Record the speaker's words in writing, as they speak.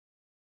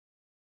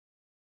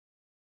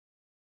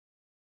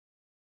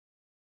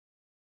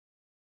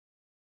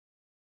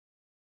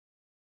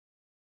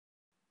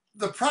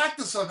The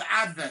practice of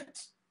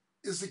Advent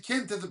is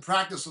akin to the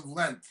practice of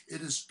Lent.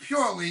 It is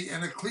purely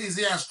an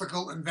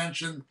ecclesiastical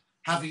invention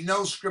having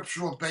no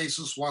scriptural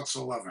basis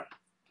whatsoever.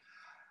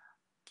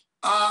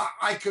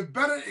 I could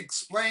better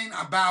explain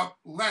about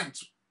Lent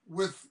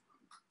with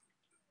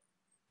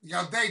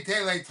Yaudete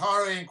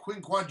Laetare and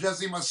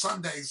Quinquagesima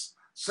Sundays,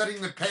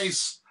 setting the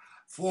pace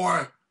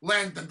for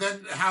Lent, and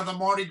then how the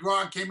Mardi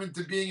Gras came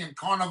into being and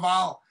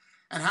Carnival,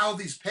 and how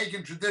these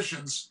pagan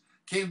traditions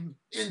came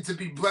in to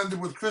be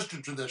blended with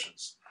Christian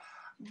traditions.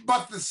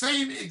 But the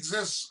same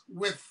exists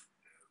with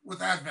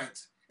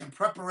Advent in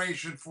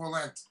preparation for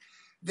Lent.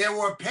 There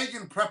were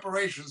pagan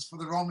preparations for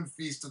the Roman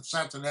feast of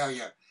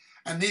Saturnalia,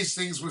 and these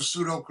things were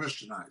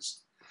pseudo-Christianized.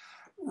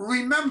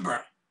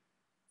 Remember,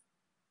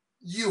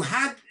 you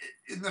had,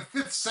 in the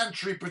 5th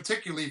century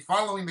particularly,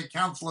 following the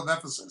Council of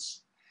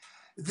Ephesus,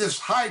 this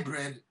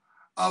hybrid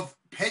of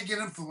pagan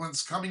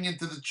influence coming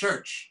into the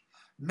church.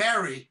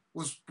 Mary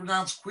was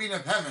pronounced Queen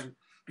of Heaven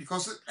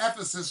because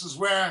Ephesus is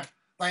where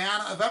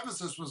Diana of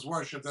Ephesus was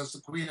worshipped as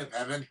the Queen of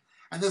Heaven,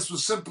 and this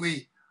was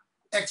simply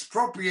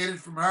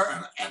expropriated from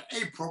her and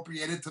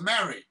appropriated to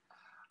Mary.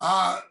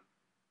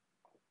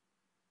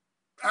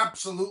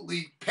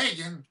 Absolutely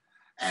pagan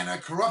and a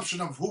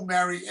corruption of who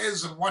Mary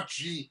is and what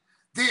she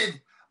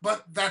did,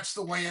 but that's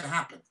the way it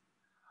happened.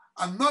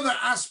 Another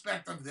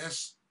aspect of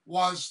this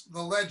was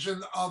the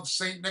legend of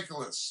St.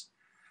 Nicholas.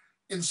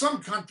 In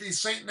some countries,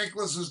 St.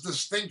 Nicholas is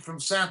distinct from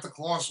Santa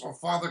Claus or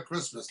Father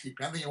Christmas,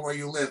 depending on where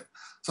you live,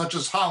 such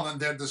as Holland.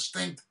 They're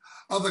distinct.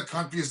 Other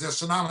countries, they're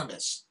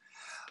synonymous.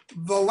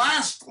 The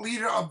last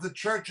leader of the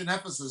church in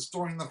Ephesus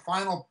during the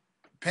final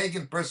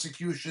pagan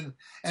persecution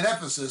in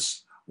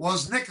Ephesus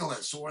was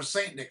Nicholas, or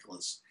St.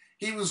 Nicholas.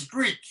 He was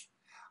Greek.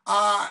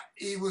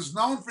 He was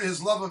known for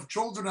his love of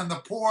children and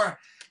the poor,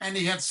 and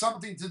he had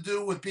something to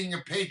do with being a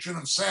patron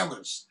of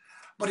sailors.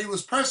 But he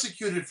was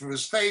persecuted for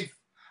his faith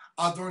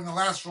during the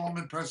last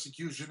Roman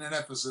persecution in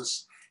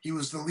Ephesus. He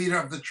was the leader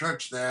of the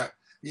church there,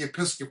 the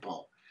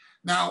Episcopal.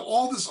 Now,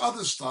 all this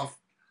other stuff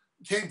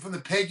came from the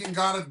pagan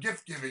god of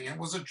gift-giving and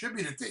was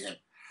attributed to him.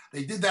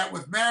 They did that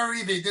with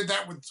Mary, they did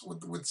that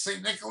with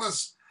St.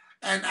 Nicholas,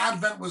 and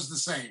Advent was the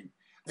same.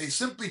 They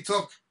simply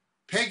took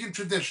pagan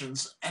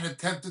traditions and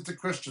attempted to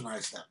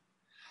Christianize them.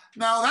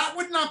 Now, that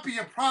would not be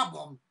a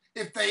problem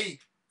if they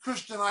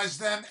Christianized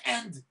them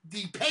and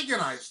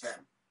depaganized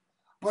them.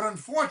 But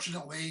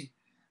unfortunately,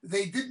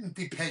 they didn't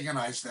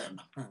depaganize them.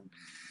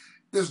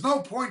 There's no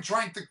point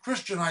trying to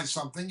Christianize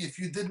something if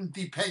you didn't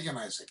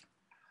depaganize it.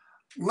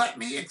 Let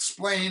me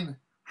explain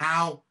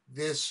how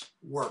this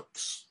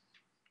works.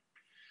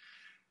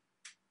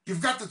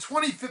 You've got the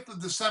 25th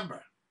of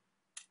December,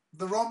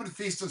 the Roman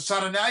feast of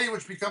Saturnalia,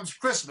 which becomes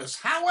Christmas.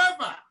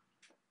 However,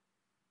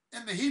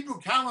 in the Hebrew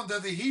calendar,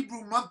 the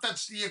Hebrew month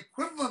that's the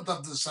equivalent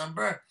of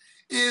December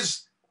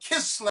is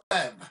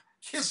Kislev.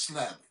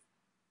 Kislev.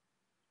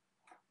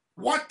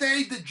 What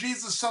day did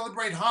Jesus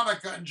celebrate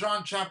Hanukkah in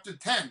John chapter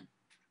 10?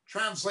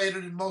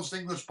 Translated in most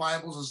English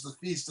Bibles as the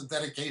Feast of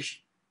Dedication.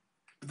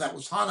 But that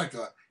was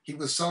Hanukkah. He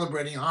was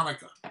celebrating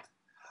Hanukkah.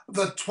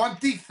 The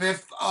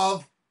 25th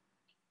of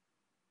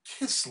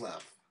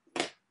Kislev.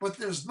 But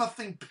there's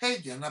nothing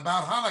pagan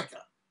about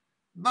Hanukkah.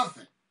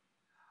 Nothing.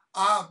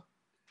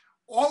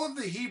 All of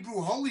the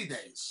Hebrew holy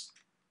days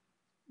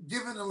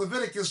given in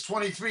Leviticus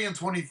 23 and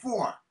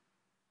 24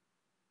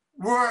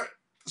 were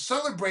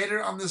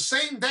celebrated on the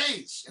same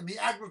days in the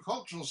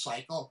agricultural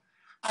cycle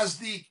as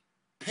the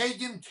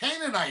pagan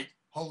Canaanite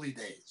holy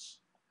days.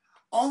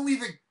 Only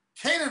the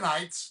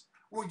Canaanites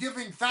were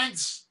giving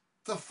thanks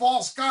to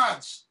false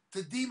gods,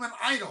 to demon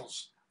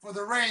idols, for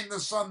the rain, the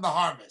sun, the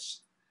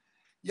harvest.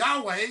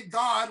 Yahweh,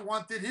 God,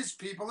 wanted his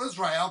people,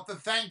 Israel, to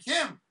thank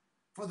him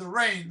for the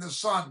rain, the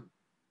sun,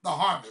 the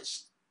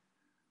harvest.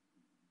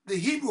 The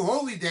Hebrew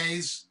holy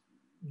days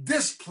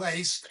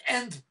displaced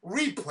and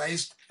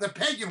replaced the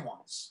pagan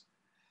ones.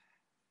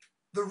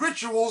 The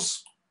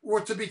rituals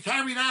were to be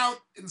carried out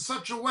in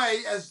such a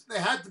way as they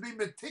had to be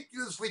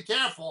meticulously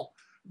careful.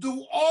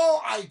 Do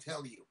all I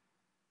tell you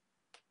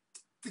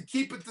to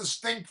keep it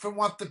distinct from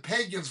what the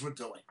pagans were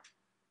doing.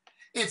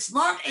 It's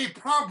not a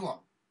problem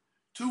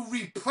to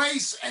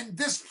replace and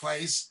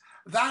displace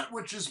that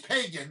which is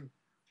pagan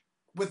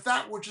with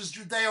that which is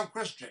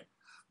Judeo-Christian.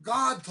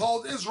 God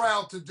told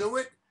Israel to do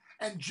it,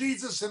 and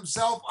Jesus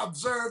himself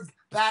observed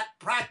that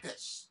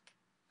practice.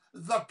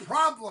 The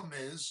problem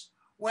is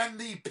when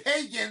the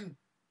pagan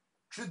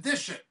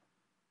tradition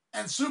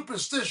and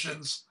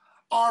superstitions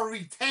are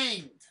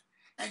retained,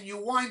 and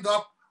you wind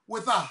up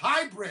with a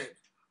hybrid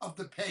of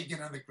the pagan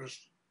and the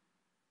Christian.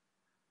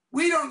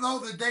 We don't know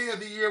the day of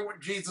the year when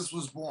Jesus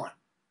was born.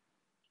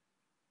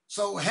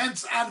 So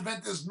hence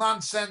Advent is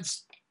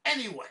nonsense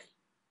anyway.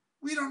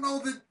 We don't know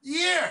the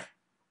year,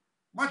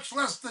 much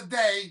less the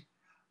day.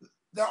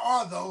 There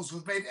are those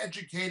who've made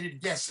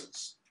educated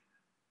guesses.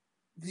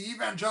 The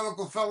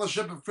Evangelical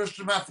Fellowship of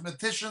Christian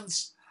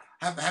Mathematicians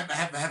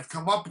have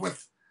come up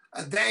with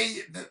a day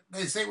that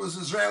they say was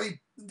Israeli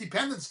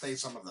Independence Day,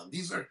 some of them.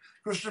 These are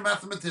Christian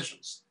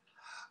mathematicians.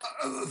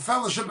 The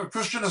Fellowship of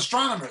Christian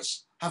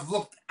Astronomers have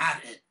looked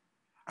at it.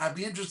 I'd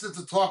be interested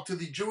to talk to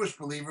the Jewish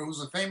believer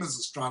who's a famous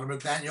astronomer,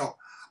 Daniel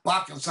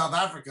Bach in South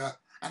Africa,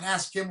 and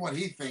ask him what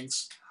he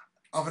thinks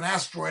of an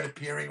asteroid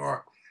appearing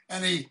or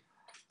any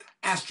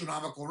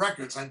astronomical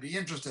records. I'd be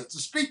interested to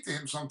speak to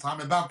him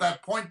sometime about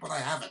that point, but I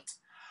haven't.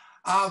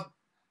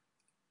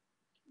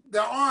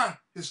 There are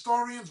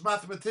historians,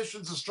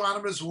 mathematicians,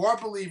 astronomers who are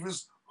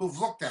believers who've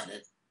looked at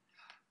it,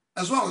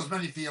 as well as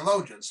many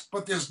theologians,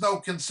 but there's no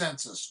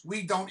consensus.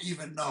 We don't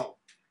even know.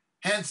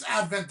 Hence,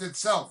 Advent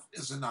itself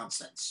is a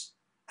nonsense.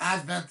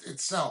 Advent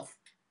itself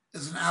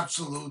is an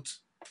absolute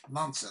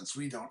nonsense.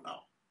 We don't know.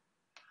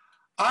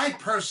 I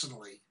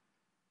personally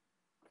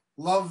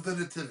love the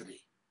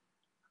Nativity.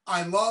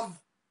 I love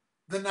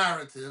the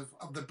narrative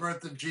of the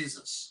birth of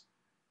Jesus.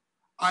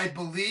 I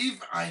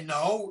believe, I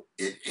know,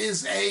 it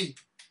is a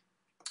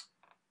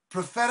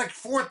prophetic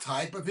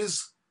foretype of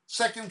his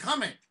second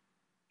coming.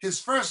 His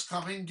first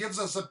coming gives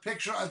us a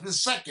picture of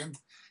his second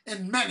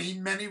in many,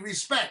 many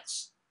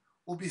respects.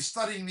 We'll be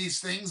studying these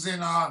things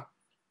in our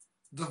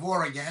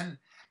Devor again,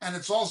 and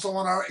it's also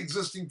on our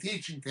existing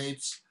teaching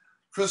tapes,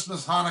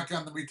 Christmas, Hanukkah,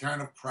 and the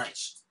Return of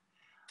Christ.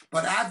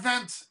 But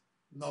Advent,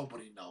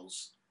 nobody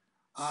knows.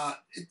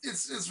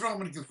 It's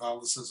Roman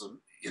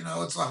Catholicism. You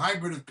know, it's a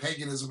hybrid of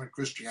paganism and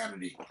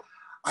Christianity.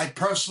 I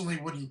personally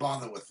wouldn't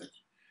bother with it.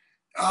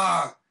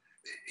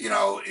 You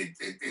know,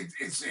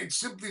 it's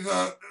simply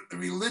the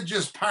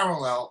religious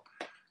parallel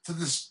to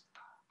this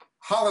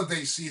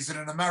holiday season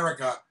in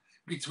America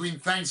between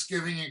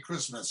Thanksgiving and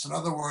Christmas. In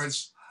other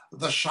words,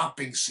 the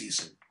shopping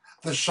season.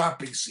 The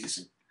shopping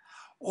season.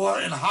 Or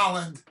in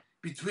Holland,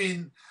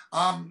 between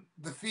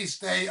the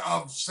feast day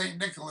of St.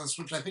 Nicholas,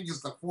 which I think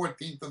is the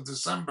 14th of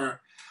December,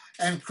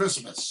 and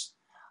Christmas.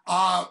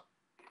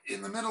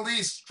 In the Middle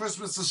East,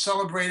 Christmas is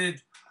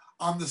celebrated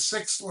on the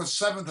 6th or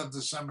 7th of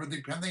December,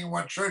 depending on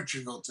what church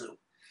you go to,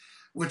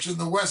 which in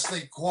the West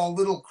they call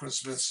Little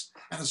Christmas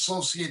and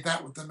associate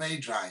that with the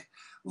Magi.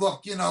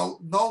 Look, you know,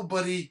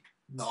 nobody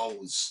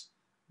knows.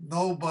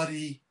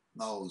 Nobody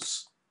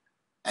knows.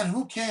 And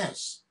who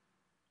cares?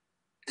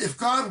 If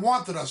God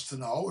wanted us to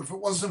know, if it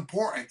was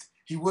important,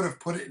 he would have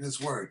put it in his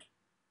word.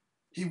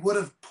 He would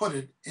have put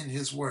it in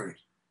his word,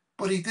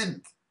 but he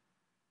didn't.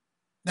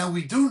 Now,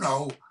 we do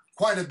know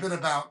quite a bit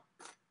about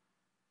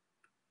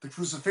the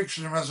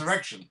crucifixion and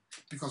resurrection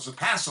because of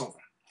Passover.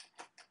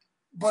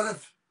 But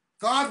if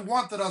God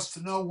wanted us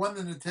to know when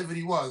the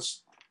Nativity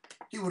was,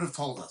 he would have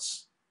told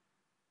us.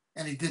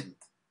 And he didn't.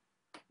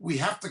 We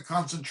have to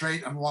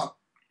concentrate on what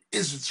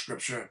is in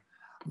Scripture,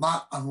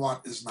 not on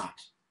what is not.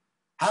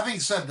 Having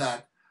said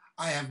that,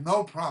 I have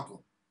no problem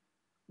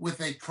with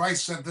a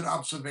Christ-centered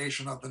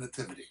observation of the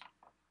Nativity.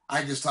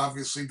 I just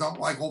obviously don't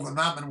like all the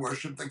mammon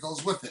worship that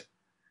goes with it.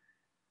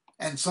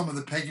 And some of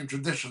the pagan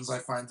traditions I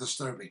find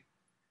disturbing.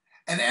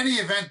 In any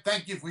event,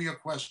 thank you for your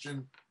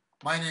question.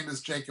 My name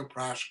is Jacob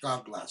Prasch.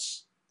 God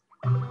bless.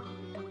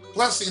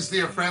 Blessings,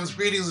 dear friends.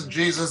 Greetings in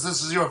Jesus.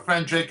 This is your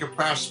friend Jacob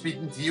Prasch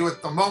speaking to you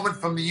at the moment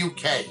from the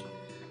UK.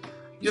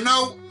 You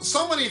know,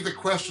 so many of the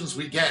questions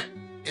we get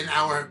in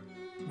our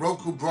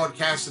Roku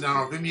broadcast and on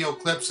our Vimeo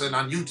clips and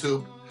on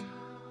YouTube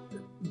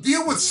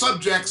deal with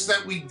subjects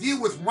that we deal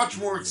with much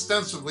more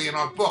extensively in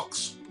our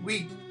books.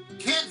 We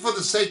can't, for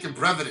the sake of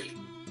brevity,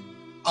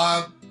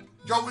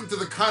 go into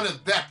the kind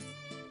of depth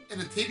in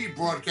a TV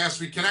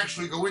broadcast we can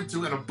actually go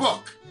into in a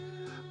book.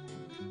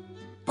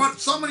 But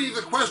so many of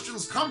the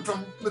questions come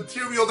from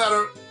material that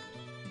are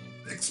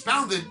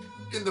expounded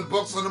in the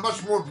books on a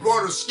much more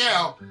broader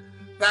scale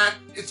that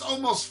it's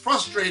almost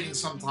frustrating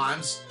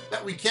sometimes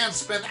that we can't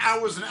spend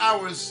hours and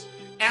hours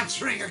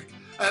answering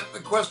the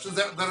questions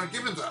that are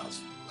given to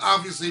us.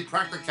 Obviously,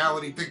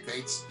 practicality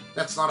dictates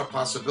that's not a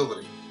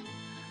possibility.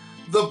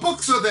 The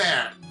books are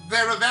there.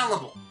 They're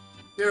available.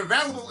 They're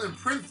available in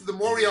print through the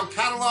Moriel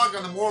catalog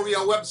on the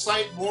Moriel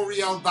website,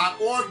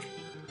 moriel.org.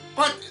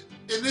 But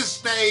in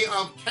this day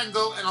of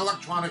Kindle and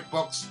electronic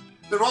books,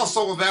 they're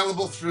also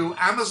available through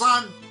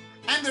Amazon,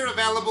 and they're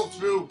available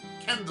through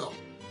Kindle.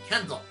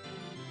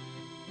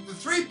 The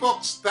three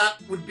books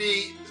that would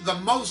be the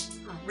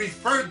most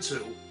referred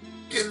to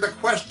in the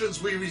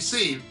questions we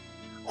receive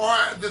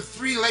are the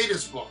three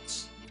latest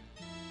books.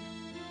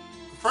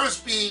 The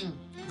first being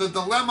The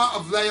Dilemma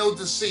of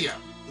Laodicea.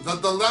 The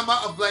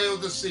Dilemma of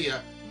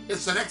Laodicea.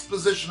 It's an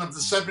exposition of the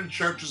seven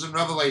churches in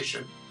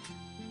Revelation,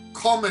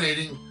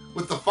 culminating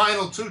with the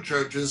final two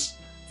churches,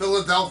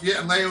 Philadelphia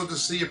and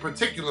Laodicea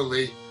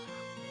particularly,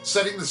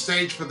 setting the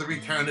stage for the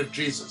return of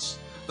Jesus.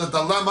 The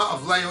Dilemma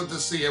of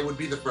Laodicea would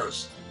be the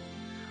first.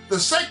 The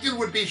second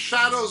would be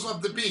Shadows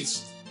of the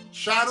Beast.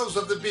 Shadows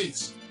of the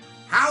Beast.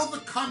 How the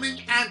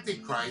coming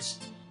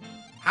Antichrist,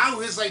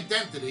 how his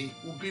identity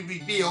will be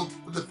revealed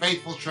to the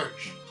faithful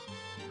church.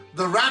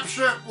 The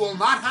rapture will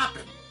not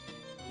happen.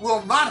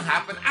 Will not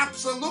happen,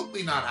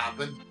 absolutely not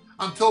happen,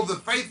 until the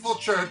faithful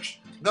church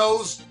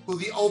knows who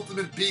the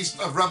ultimate beast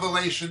of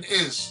Revelation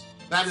is.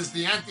 That is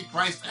the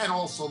Antichrist and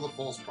also the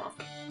false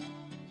prophet.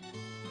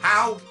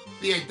 How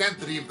the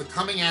identity of the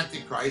coming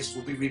Antichrist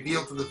will be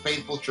revealed to the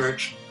faithful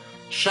church.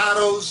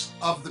 Shadows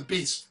of the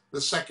Beast,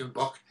 the second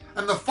book.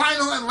 And the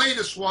final and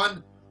latest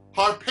one,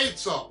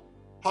 Harpazo.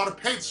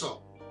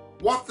 harpazo,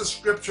 what the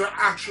scripture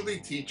actually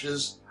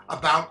teaches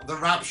about the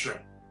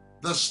rapture,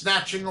 the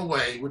snatching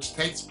away which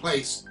takes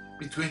place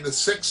between the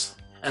 6th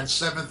and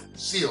 7th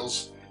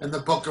seals in the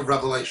book of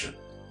Revelation.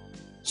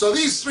 So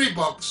these 3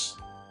 books,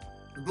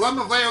 The Gem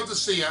of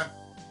Laodicea,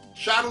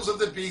 Shadows of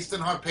the Beast,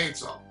 and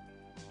Harpazo,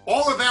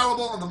 all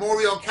available in the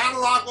Moriel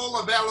catalog,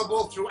 all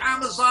available through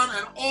Amazon,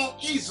 and all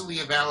easily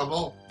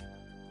available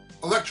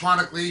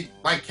electronically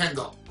by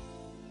Kindle.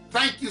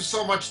 Thank you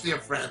so much, dear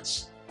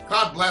friends.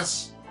 God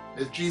bless.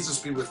 May Jesus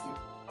be with you.